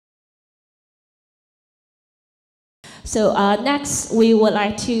So next, we would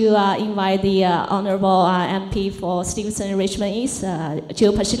like to invite the Honorable MP for Stevenson Richmond East,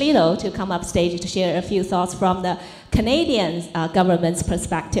 Joe Peschisolido, to come up stage to share a few thoughts from the Canadian government's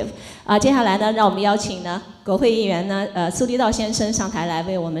perspective. 接下来呢，让我们邀请呢国会议员呢苏立道先生上台来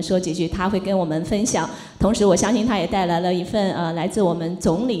为我们说几句，他会跟我们分享。同时，我相信他也带来了一份来自我们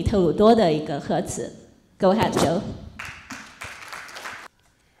总理特鲁多的一个贺词。Go ahead, Joe.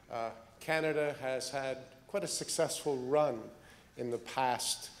 Canada has had quite a successful run in the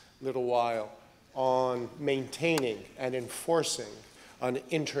past little while on maintaining and enforcing an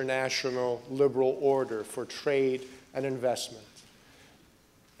international liberal order for trade and investment.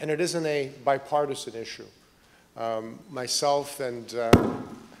 And it isn't a bipartisan issue. Myself and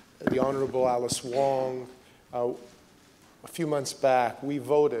the Honorable Alice Wong, a few months back, we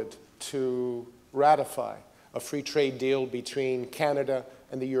voted to ratify a free trade deal between Canada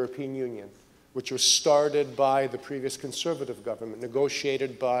and the European Union, which was started by the previous Conservative government,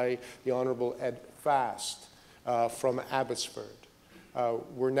 negotiated by the Honorable Ed Fast from Abbotsford.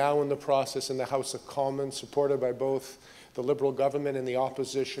 We're now in the process in the House of Commons, supported by both the Liberal government and the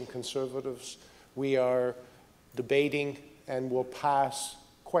opposition Conservatives. We are debating and will pass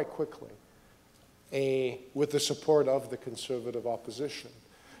quite quickly, with the support of the Conservative opposition,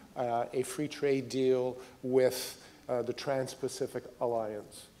 a free trade deal with the Trans-Pacific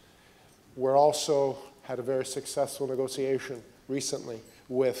Alliance. We're also had a very successful negotiation recently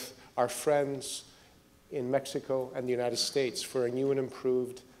with our friends in Mexico and the United States for a new and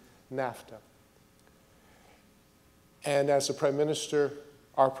improved NAFTA. And as the Prime Minister,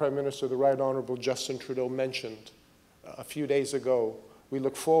 our Prime Minister, the Right Honourable Justin Trudeau mentioned a few days ago, we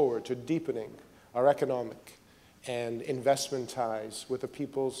look forward to deepening our economic and investment ties with the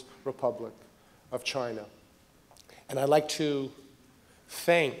People's Republic of China. And I'd like to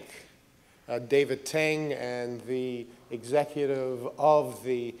thank David Teng and the executive of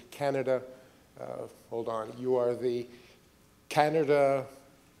the Canada, you are the Canada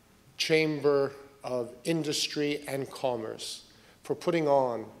Chamber of Industry and Commerce for putting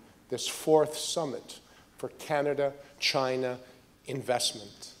on this 4th summit for Canada-China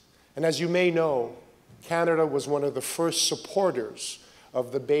investment. And as you may know, Canada was one of the first supporters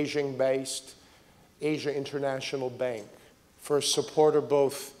of the Beijing-based Asia International Bank, first supporter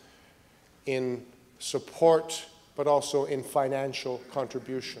both in support but also in financial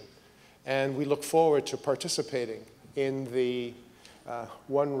contribution. And we look forward to participating in the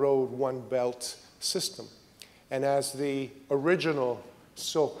One Road, One Belt system. And as the original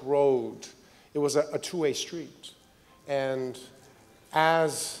Silk Road, it was a two-way street. And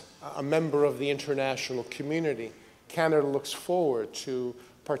as a member of the international community, Canada looks forward to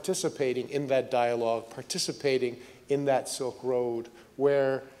participating in that dialogue, participating in that Silk Road,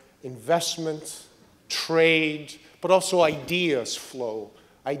 where investment, trade, but also ideas flow,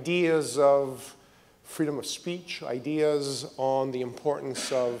 ideas of freedom of speech, ideas on the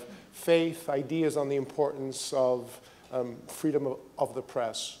importance of faith, ideas on the importance of freedom of the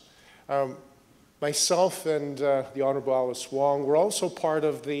press. Myself and the Honourable Alice Wong were also part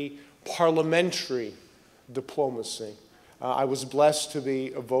of the parliamentary diplomacy. I was blessed to be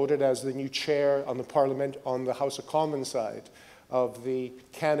voted as the new chair on the Parliament, on the House of Commons side of the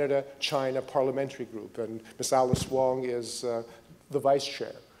Canada-China Parliamentary Group, and Ms. Alice Wong is the vice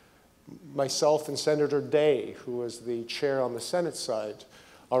chair. Myself and Senator Day, who is the chair on the Senate side,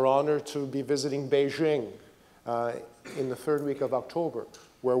 are honored to be visiting Beijing in the 3rd week of October,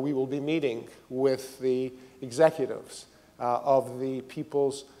 where we will be meeting with the executives of the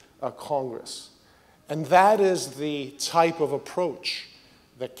People's Congress. And that is the type of approach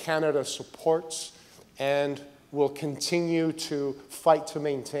that Canada supports and will continue to fight to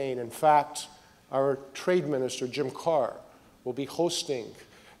maintain. In fact, our Trade Minister, Jim Carr, will be hosting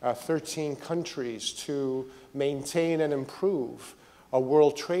 13 countries to maintain and improve a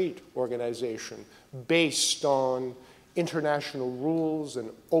World Trade Organization based on international rules and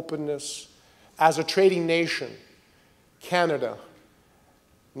openness. As a trading nation, Canada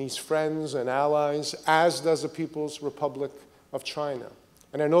needs friends and allies, as does the People's Republic of China.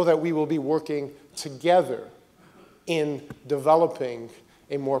 And I know that we will be working together in developing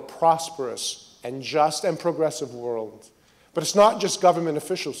a more prosperous and just and progressive world. But it's not just government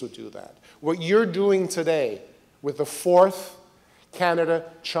officials who do that. What you're doing today with the 4th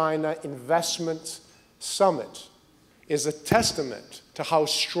Canada-China Investment Summit is a testament to how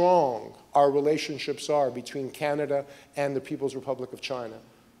strong our relationships are between Canada and the People's Republic of China.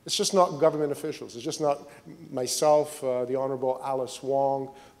 It's just not government officials. It's just not myself, the Honourable Alice Wong,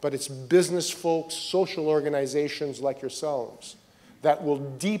 but it's business folks, social organizations like yourselves that will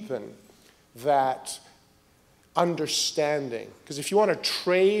deepen that understanding. Because if you want to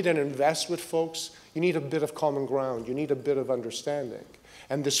trade and invest with folks, you need a bit of common ground. You need a bit of understanding.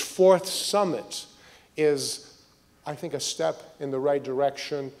 And this fourth summit is, I think, a step in the right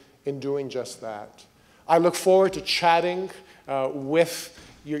direction in doing just that. I look forward to chatting with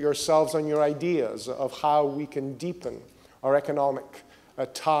yourselves on your ideas of how we can deepen our economic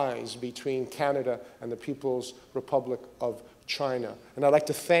ties between Canada and the People's Republic of China. And I'd like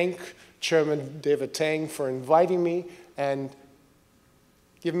to thank Chairman David Tang for inviting me and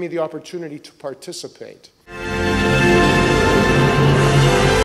giving me the opportunity to participate.